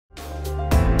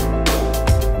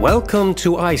Welcome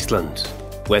to Iceland,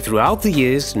 where throughout the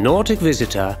years Nordic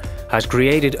Visitor has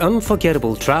created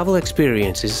unforgettable travel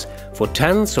experiences for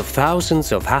tens of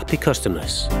thousands of happy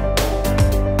customers.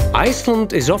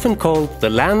 Iceland is often called the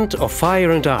land of fire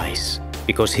and ice,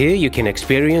 because here you can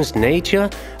experience nature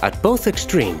at both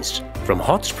extremes, from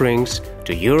hot springs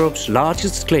to Europe's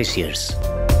largest glaciers.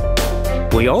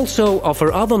 We also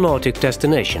offer other Nordic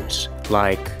destinations,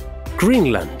 like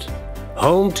Greenland,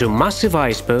 home to massive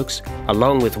icebergs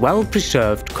along with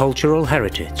well-preserved cultural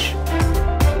heritage.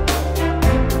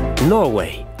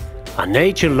 Norway, a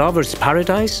nature lover's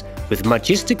paradise with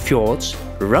majestic fjords,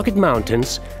 rugged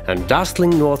mountains and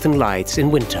dazzling northern lights in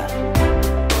winter.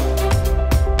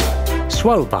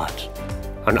 Svalbard,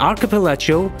 an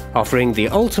archipelago offering the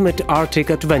ultimate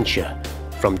Arctic adventure,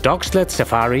 from dog sled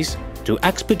safaris to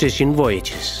expedition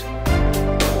voyages.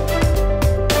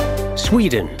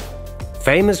 Sweden,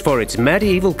 famous for its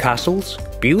medieval castles,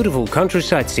 beautiful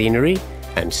countryside scenery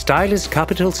and stylish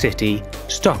capital city,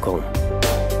 Stockholm.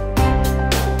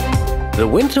 The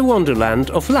winter wonderland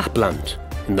of Lapland,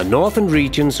 in the northern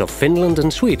regions of Finland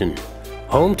and Sweden,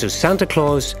 home to Santa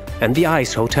Claus and the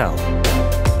Ice Hotel.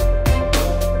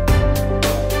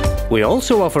 We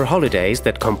also offer holidays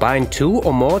that combine 2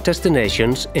 or more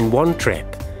destinations in one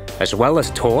trip, as well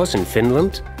as tours in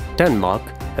Finland, Denmark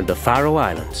and the Faroe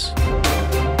Islands.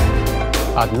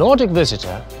 At Nordic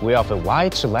Visitor, we offer a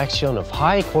wide selection of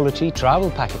high-quality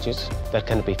travel packages that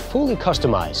can be fully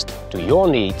customized to your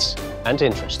needs and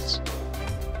interests.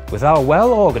 With our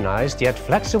well-organized yet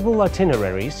flexible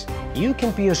itineraries, you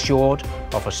can be assured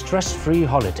of a stress-free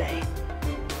holiday.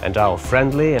 And our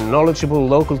friendly and knowledgeable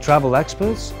local travel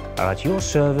experts are at your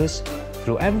service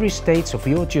through every stage of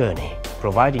your journey,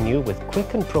 providing you with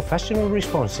quick and professional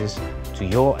responses to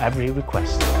your every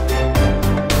request.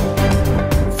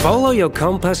 Follow your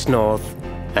compass north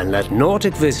and let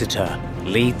Nordic Visitor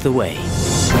lead the way.